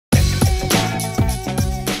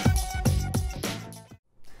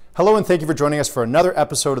Hello and thank you for joining us for another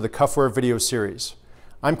episode of the Cuffwear video series.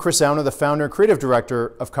 I'm Chris Zownir, the founder and creative director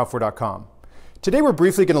of cuffwear.com. Today we're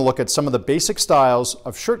briefly going to look at some of the basic styles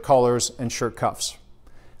of shirt collars and shirt cuffs.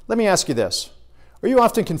 Let me ask you this. Are you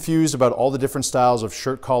often confused about all the different styles of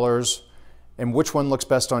shirt collars and which one looks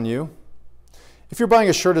best on you? If you're buying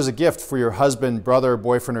a shirt as a gift for your husband, brother,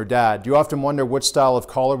 boyfriend, or dad, do you often wonder which style of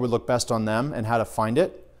collar would look best on them and how to find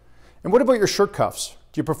it? And what about your shirt cuffs?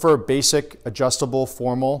 Do you prefer basic, adjustable,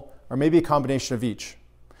 formal, or maybe a combination of each?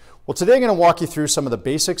 Well, today I'm going to walk you through some of the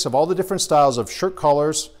basics of all the different styles of shirt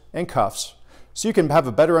collars and cuffs so you can have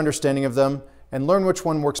a better understanding of them and learn which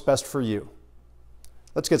one works best for you.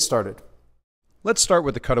 Let's get started. Let's start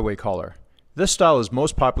with the cutaway collar. This style is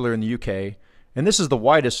most popular in the UK, and this is the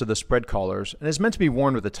widest of the spread collars and is meant to be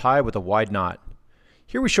worn with a tie with a wide knot.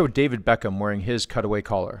 Here we show David Beckham wearing his cutaway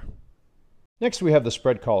collar. Next we have the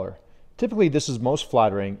spread collar. Typically this is most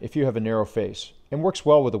flattering if you have a narrow face and works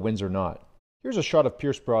well with a Windsor knot. Here's a shot of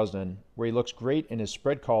Pierce Brosnan where he looks great in his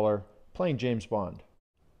spread collar playing James Bond.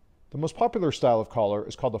 The most popular style of collar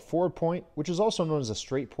is called the forward point, which is also known as a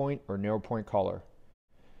straight point or narrow point collar.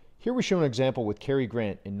 Here we show an example with Cary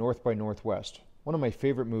Grant in North by Northwest, one of my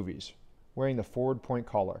favorite movies, wearing the forward point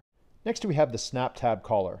collar. Next we have the snap tab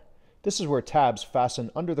collar. This is where tabs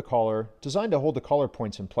fasten under the collar, designed to hold the collar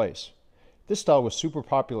points in place. This style was super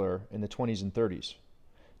popular in the 20s and 30s.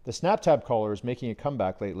 The snap tab collar is making a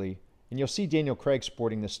comeback lately, and you'll see Daniel Craig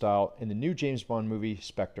sporting this style in the new James Bond movie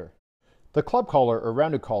Spectre. The club collar or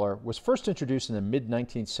rounded collar was first introduced in the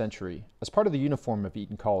mid-19th century as part of the uniform of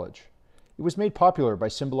Eton College. It was made popular by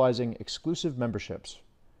symbolizing exclusive memberships.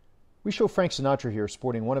 We show Frank Sinatra here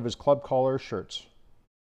sporting one of his club collar shirts.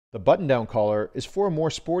 The button-down collar is for a more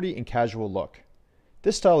sporty and casual look.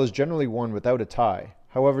 This style is generally worn without a tie.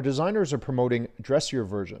 However, designers are promoting dressier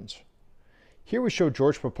versions. Here we show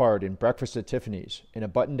George Papard in Breakfast at Tiffany's in a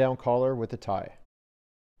button-down collar with a tie.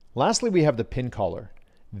 Lastly, we have the pin collar.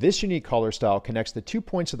 This unique collar style connects the 2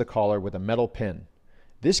 points of the collar with a metal pin.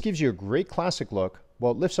 This gives you a great classic look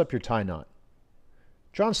while it lifts up your tie knot.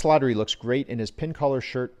 John Slattery looks great in his pin collar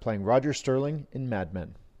shirt playing Roger Sterling in Mad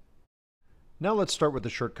Men. Now let's start with the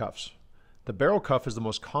shirt cuffs. The barrel cuff is the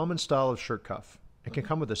most common style of shirt cuff and can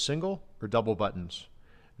come with a single or double buttons.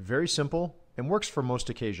 Very simple and works for most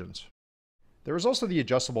occasions. There is also the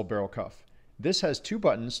adjustable barrel cuff. This has 2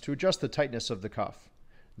 buttons to adjust the tightness of the cuff.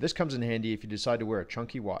 This comes in handy if you decide to wear a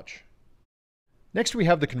chunky watch. Next we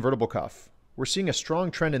have the convertible cuff. We're seeing a strong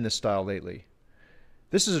trend in this style lately.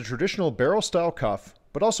 This is a traditional barrel style cuff,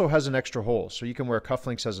 but also has an extra hole, so you can wear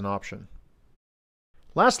cufflinks as an option.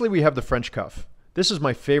 Lastly, we have the French cuff. This is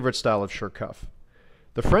my favorite style of shirt cuff.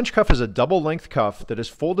 The French cuff is a double length cuff that is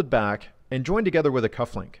folded back and joined together with a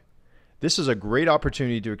cufflink. This is a great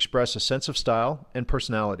opportunity to express a sense of style and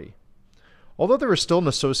personality. Although there is still an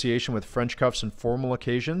association with French cuffs in formal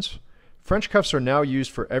occasions, French cuffs are now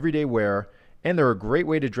used for everyday wear, and they're a great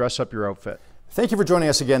way to dress up your outfit. Thank you for joining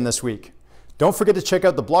us again this week. Don't forget to check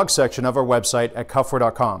out the blog section of our website at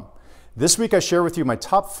cuffwear.com. This week I share with you my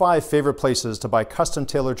top 5 favorite places to buy custom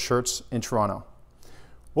tailored shirts in Toronto.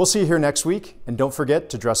 We'll see you here next week, and don't forget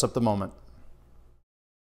to dress up the moment.